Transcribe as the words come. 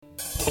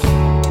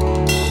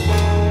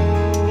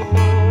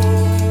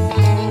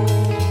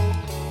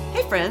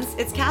friends,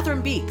 it's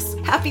Catherine Beeks.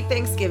 Happy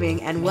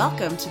Thanksgiving and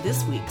welcome to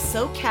this week's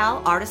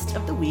SoCal Artist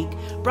of the Week,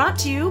 brought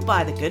to you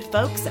by the good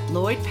folks at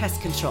Lloyd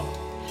Pest Control.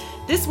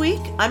 This week,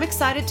 I'm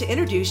excited to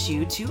introduce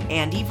you to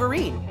Andy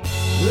Vereen.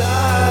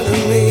 Lie to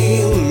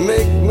me,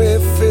 make me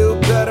feel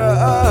better.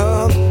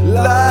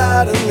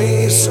 Lie to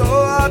me so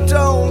I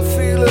don't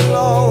feel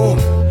alone.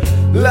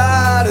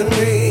 Lie to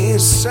me,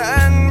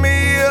 send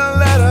me a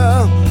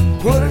letter.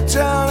 Put it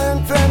down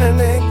in pen and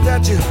ink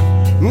that you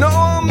know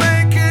I'll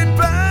make it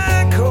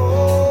back home.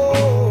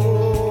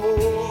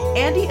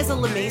 Andy is a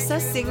La Mesa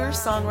singer,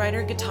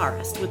 songwriter,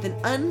 guitarist with an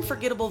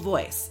unforgettable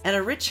voice and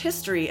a rich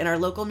history in our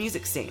local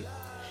music scene.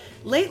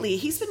 Lately,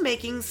 he's been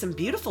making some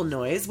beautiful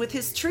noise with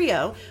his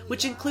trio,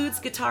 which includes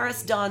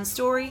guitarist Don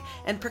Story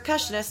and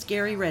percussionist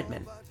Gary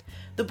Redman.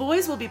 The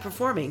boys will be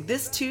performing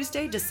this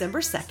Tuesday,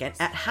 December 2nd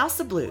at House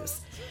of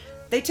Blues.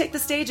 They take the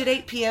stage at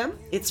 8 p.m.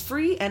 It's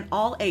free and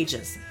all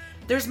ages.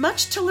 There's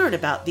much to learn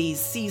about these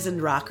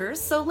seasoned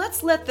rockers, so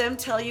let's let them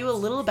tell you a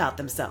little about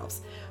themselves.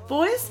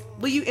 Boys,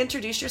 will you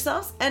introduce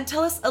yourselves and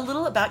tell us a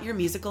little about your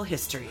musical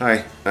history?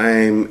 Hi,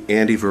 I'm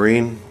Andy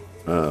Vereen.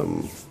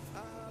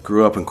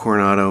 Grew up in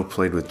Coronado,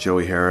 played with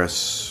Joey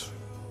Harris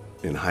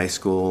in high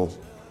school,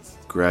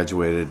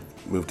 graduated,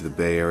 moved to the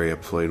Bay Area,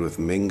 played with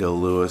Mingo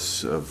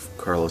Lewis of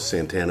Carlos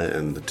Santana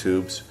and the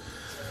Tubes.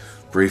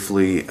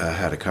 Briefly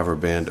had a cover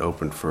band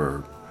open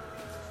for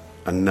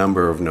a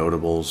number of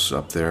notables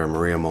up there,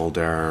 Maria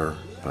Muldaur,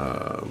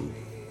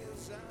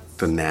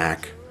 The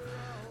Knack.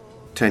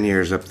 10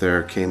 years up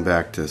there, came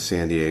back to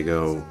San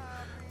Diego,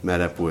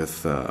 met up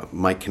with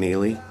Mike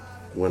Keneally,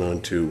 went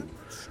on to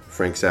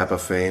Frank Zappa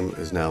fame,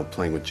 is now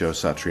playing with Joe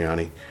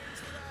Satriani.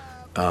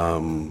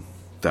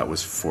 That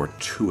was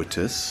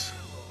fortuitous,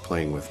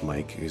 playing with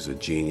Mike. He's a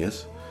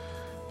genius.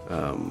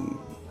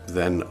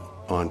 Then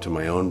on to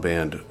my own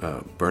band,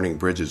 Burning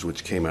Bridges,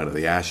 which came out of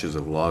the ashes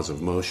of Laws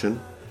of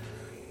Motion.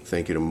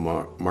 Thank you to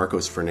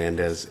Marcos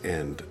Fernandez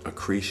and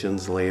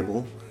Accretion's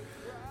label.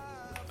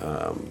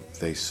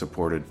 They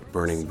supported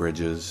Burning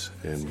Bridges,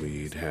 and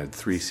we'd had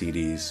 3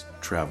 CDs,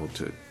 traveled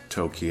to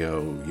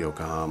Tokyo,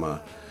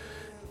 Yokohama,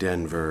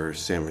 Denver,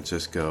 San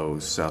Francisco,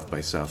 South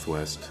by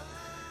Southwest.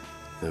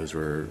 Those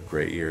were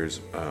great years.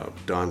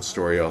 Don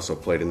Story also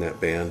played in that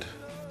band.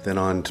 Then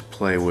on to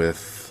play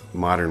with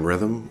Modern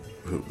Rhythm,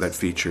 that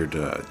featured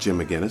Jim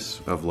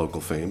McGinnis of local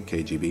fame,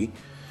 KGB.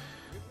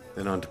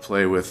 Then on to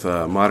play with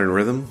Modern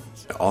Rhythm,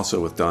 also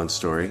with Don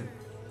Story,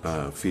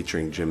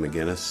 featuring Jim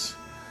McGinnis.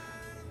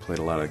 Played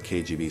a lot of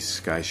KGB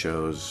Sky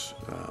shows.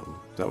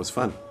 That was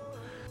fun.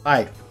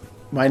 Hi,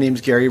 my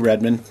name's Gary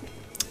Redman.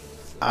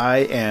 I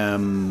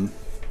am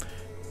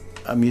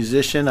a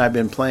musician. I've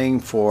been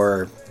playing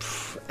for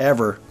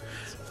forever.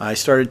 I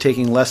started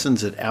taking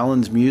lessons at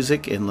Allen's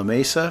Music in La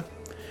Mesa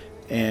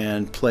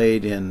and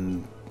played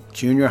in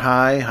junior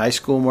high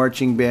school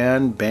marching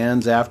band,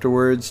 bands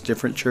afterwards,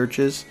 different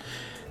churches.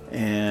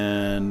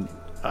 And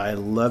I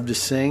love to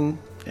sing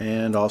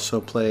and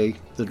also play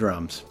the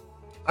drums.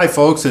 Hi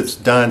folks, it's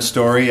Don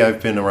Story.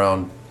 I've been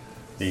around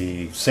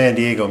the San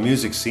Diego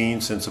music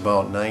scene since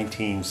about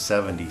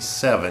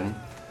 1977.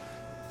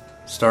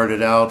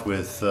 Started out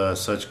with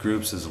such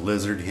groups as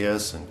Lizard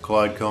Hiss and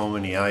Claude Combe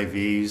and the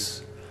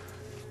IVs.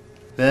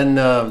 Then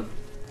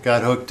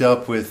got hooked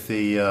up with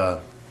the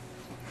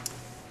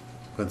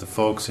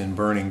folks in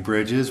Burning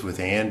Bridges with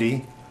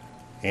Andy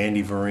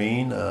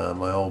Vereen,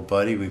 my old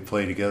buddy. We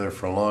played together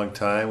for a long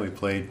time. We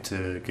played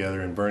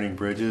together in Burning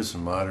Bridges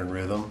and Modern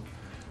Rhythm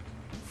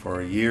for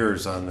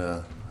years on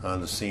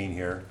the scene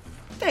here.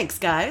 Thanks,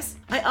 guys.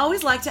 I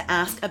always like to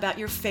ask about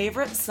your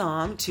favorite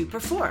song to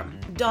perform.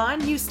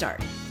 Don, you start.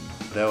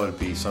 That would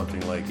be something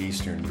like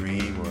Eastern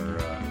Dream or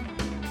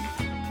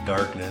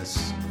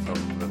Darkness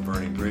from the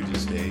Burning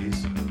Bridges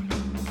days.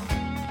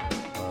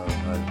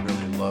 I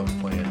really loved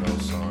playing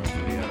those songs.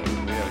 We had a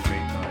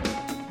great time.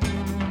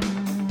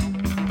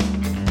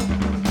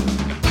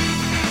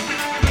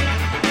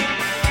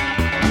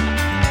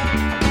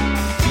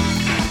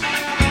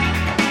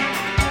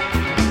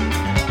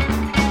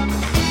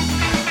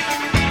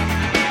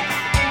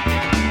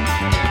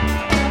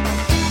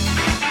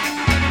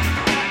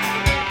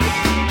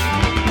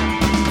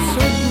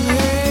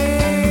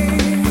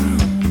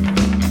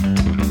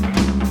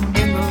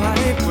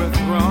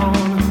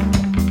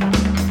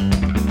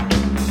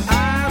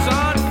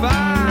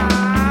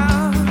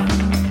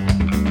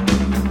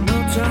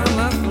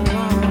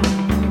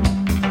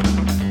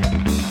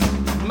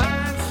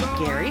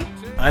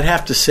 I'd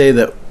have to say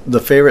that the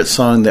favorite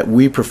song that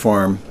we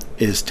perform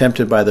is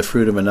Tempted by the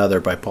Fruit of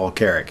Another by Paul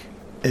Carrack.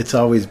 It's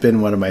always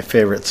been one of my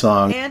favorite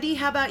songs. Andy,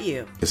 how about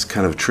you? It's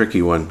kind of a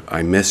tricky one.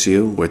 I Miss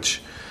You,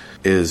 which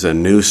is a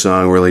new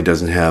song, really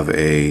doesn't have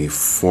a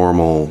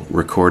formal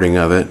recording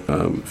of it.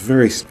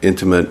 Very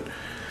intimate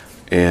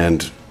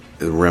and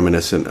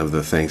reminiscent of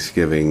the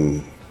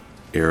Thanksgiving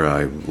era.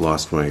 I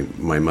lost my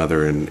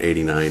mother in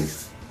 '89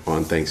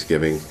 on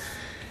Thanksgiving,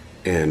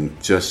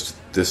 and just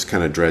this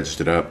kind of dredged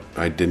it up.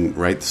 I didn't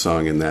write the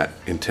song in that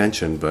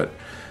intention, but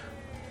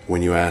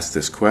when you asked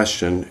this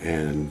question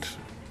and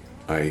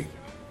I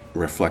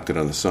reflected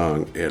on the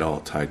song, it all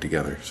tied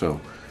together. So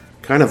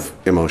kind of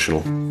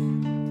emotional.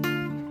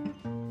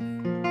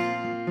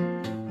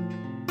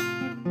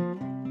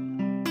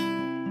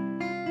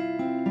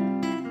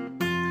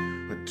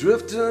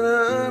 Drifting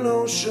an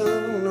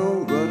ocean,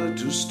 no rudder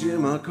to steer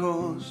my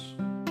course,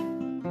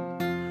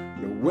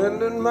 no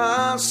wind in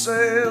my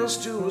sails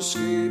to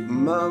escape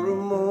my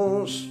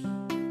remorse.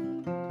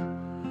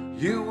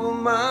 You were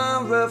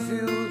my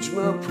refuge,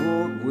 my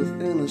port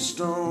within a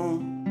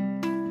storm,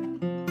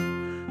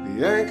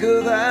 the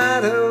anchor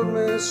that held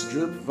me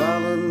stripped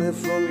violently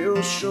from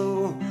your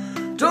shore.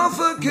 Don't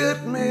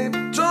forget me,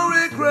 don't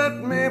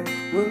regret me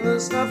when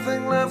there's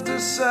nothing left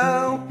to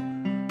sell.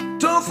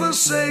 Don't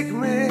forsake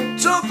me,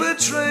 don't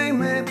betray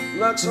me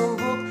like some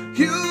book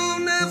you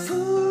never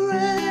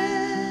read.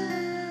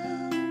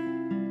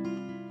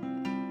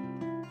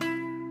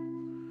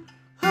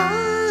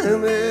 I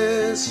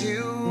miss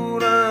you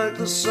like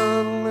the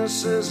sun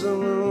misses the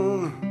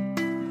moon.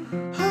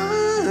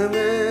 I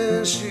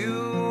miss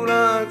you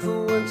like the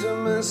winter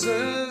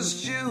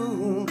misses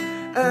June.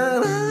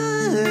 And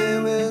I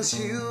miss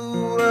you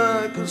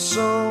like a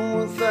song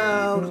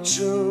without a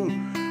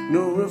tune,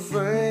 no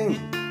refrain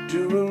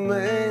to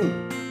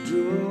remain,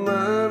 to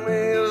remind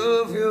me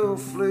of your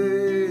flame.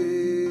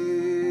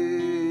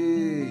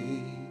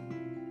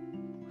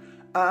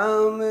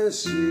 I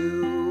miss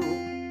you.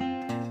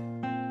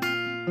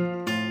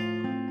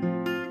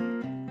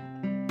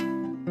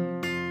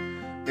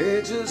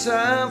 Ages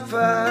have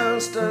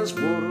passed as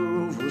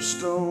water over a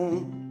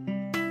stone,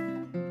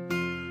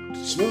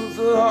 to smooth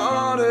the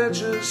hard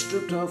edges,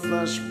 stripped our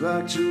flesh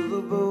back to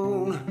the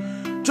bone.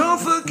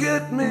 Don't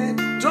forget me,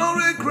 don't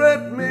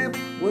regret me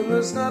when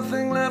there's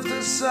nothing left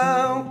to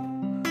sell.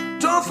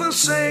 Don't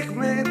forsake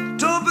me,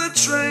 don't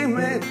betray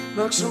me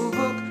like some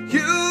book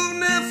you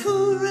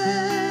never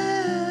read.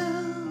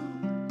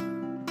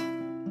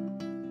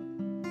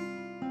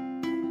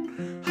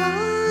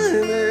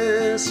 I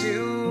miss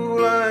you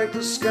like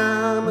the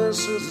sky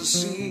misses the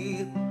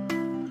sea.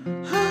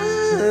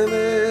 I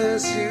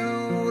miss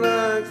you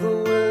like the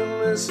wind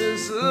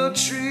misses the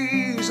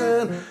trees.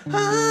 And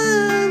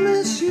I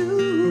miss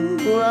you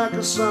like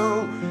a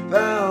song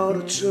without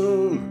a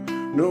tune,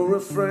 no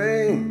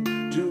refrain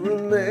to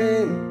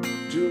remain,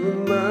 to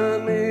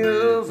remind me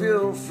of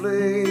your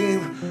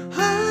flame.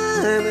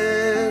 I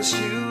miss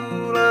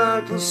you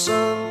like the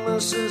sun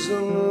misses the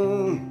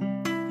moon.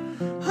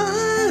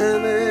 I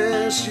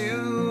miss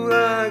you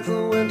like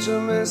the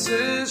winter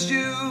misses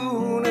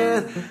June.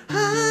 And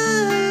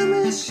I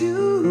miss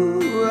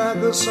you like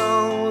a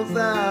song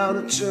without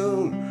a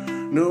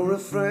tune, no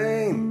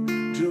refrain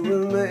to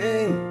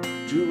remain,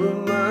 to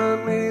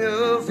remind me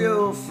of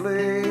your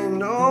flame.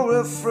 No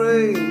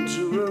refrain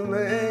to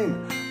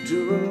remain,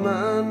 to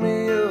remind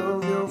me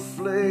of your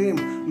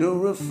flame. No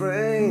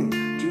refrain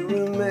to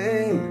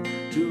remain,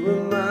 to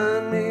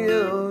remind me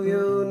of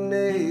your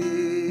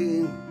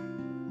name.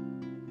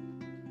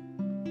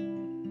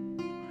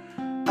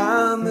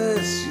 I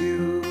miss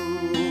you.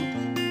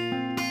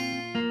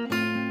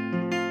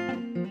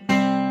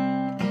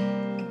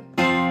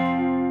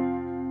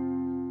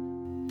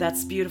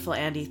 That's beautiful,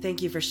 Andy.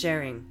 Thank you for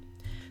sharing.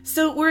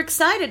 So we're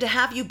excited to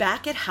have you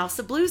back at House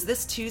of Blues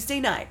this Tuesday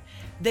night.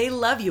 They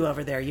love you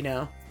over there, you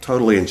know.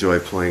 Totally enjoy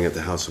playing at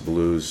the House of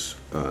Blues,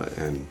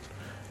 and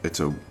it's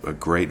a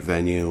great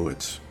venue.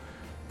 It's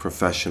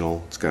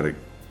professional. It's got a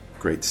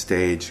great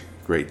stage,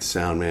 great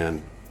sound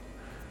man,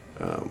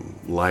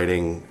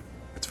 lighting.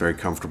 It's very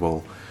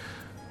comfortable.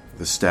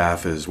 The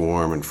staff is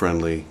warm and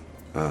friendly.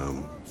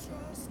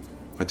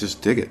 I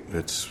just dig it.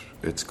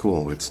 It's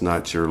cool. It's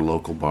not your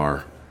local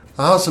bar.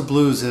 The House of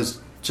Blues has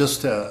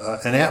just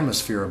an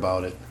atmosphere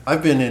about it.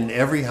 I've been in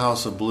every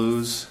House of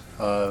Blues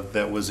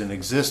that was in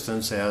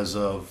existence as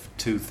of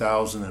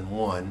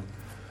 2001.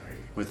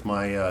 With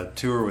my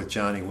tour with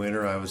Johnny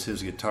Winter, I was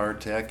his guitar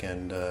tech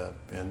and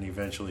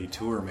eventually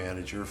tour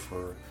manager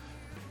for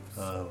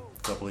a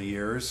couple of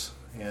years,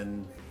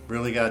 and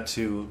really got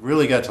to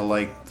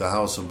like the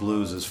House of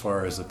Blues as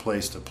far as the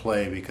place to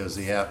play, because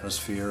the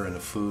atmosphere and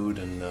the food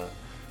and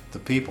the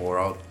people were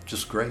all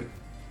just great.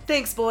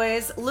 Thanks,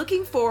 boys.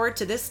 Looking forward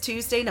to this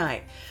Tuesday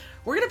night.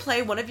 We're going to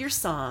play one of your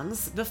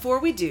songs. Before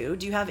we do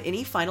you have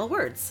any final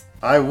words?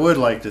 I would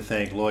like to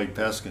thank Lloyd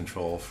Pest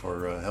Control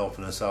for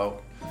helping us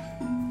out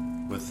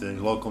with the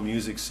local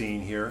music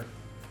scene here.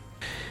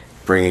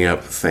 Bringing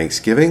up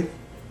Thanksgiving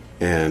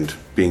and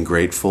being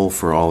grateful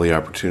for all the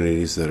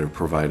opportunities that are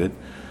provided.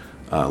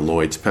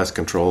 Lloyd's Pest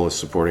Control is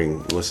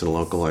supporting Listen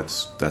Local.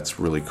 That's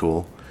really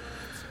cool.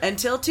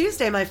 Until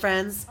Tuesday, my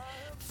friends.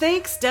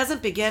 Thanks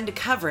doesn't begin to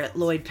cover it,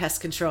 Lloyd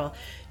Pest Control.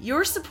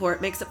 Your support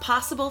makes it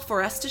possible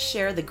for us to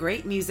share the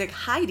great music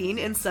hiding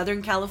in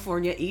Southern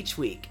California each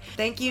week.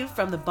 Thank you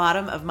from the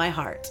bottom of my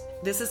heart.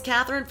 This is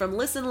Catherine from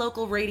Listen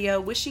Local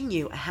Radio wishing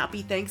you a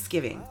happy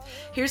Thanksgiving.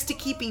 Here's to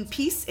keeping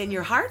peace in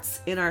your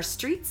hearts, in our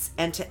streets,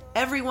 and to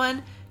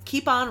everyone,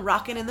 keep on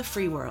rocking in the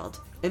free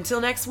world.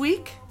 Until next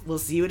week, we'll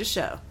see you at a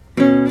show.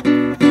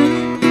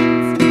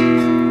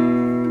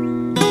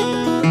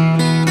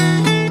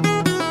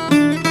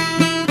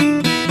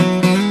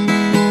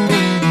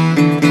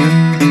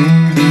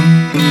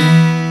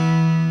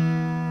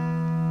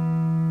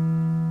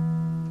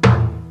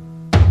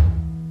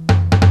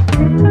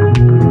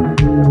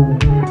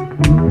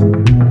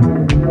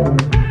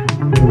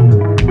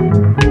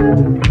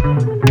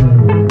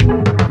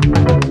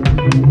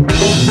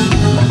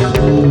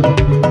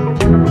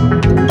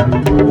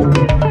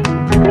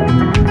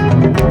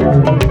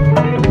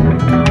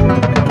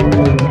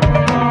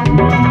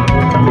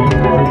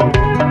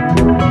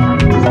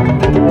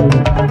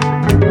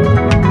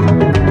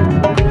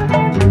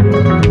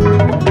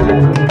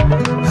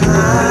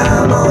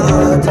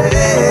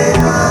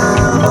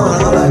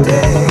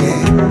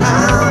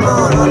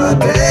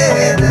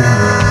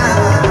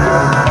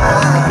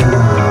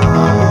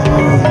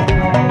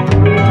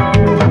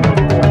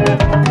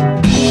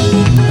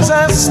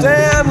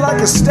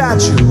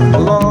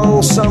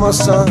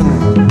 summer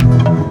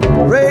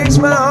sun. Raise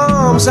my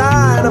arms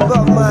high and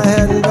above my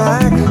head and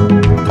back.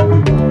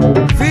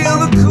 Feel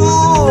the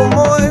cool,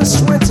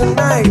 moist winter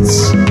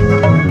nights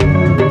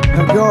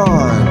have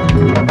gone.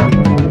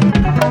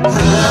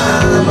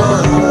 I'm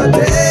on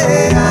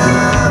holiday,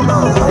 I'm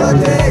on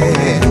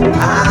holiday,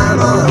 I'm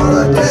on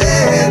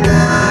holiday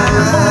now.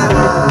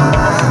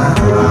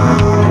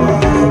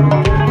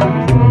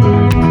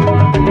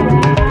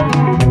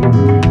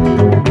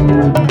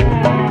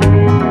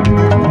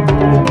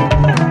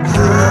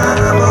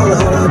 I'm on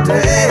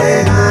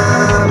holiday,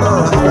 I'm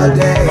on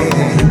holiday,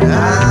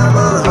 I'm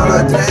on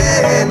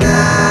holiday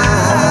now.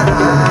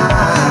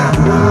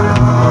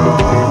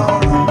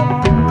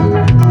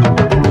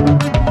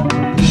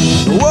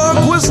 Work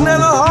was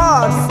never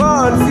hard,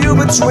 far and few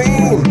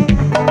between,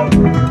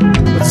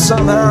 but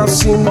somehow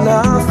seemed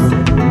enough.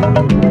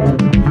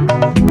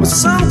 But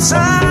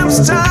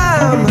sometimes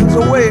time has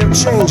a way of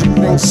changing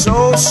things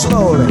so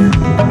slowly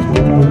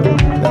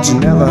that you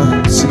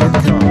never see it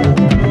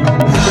come.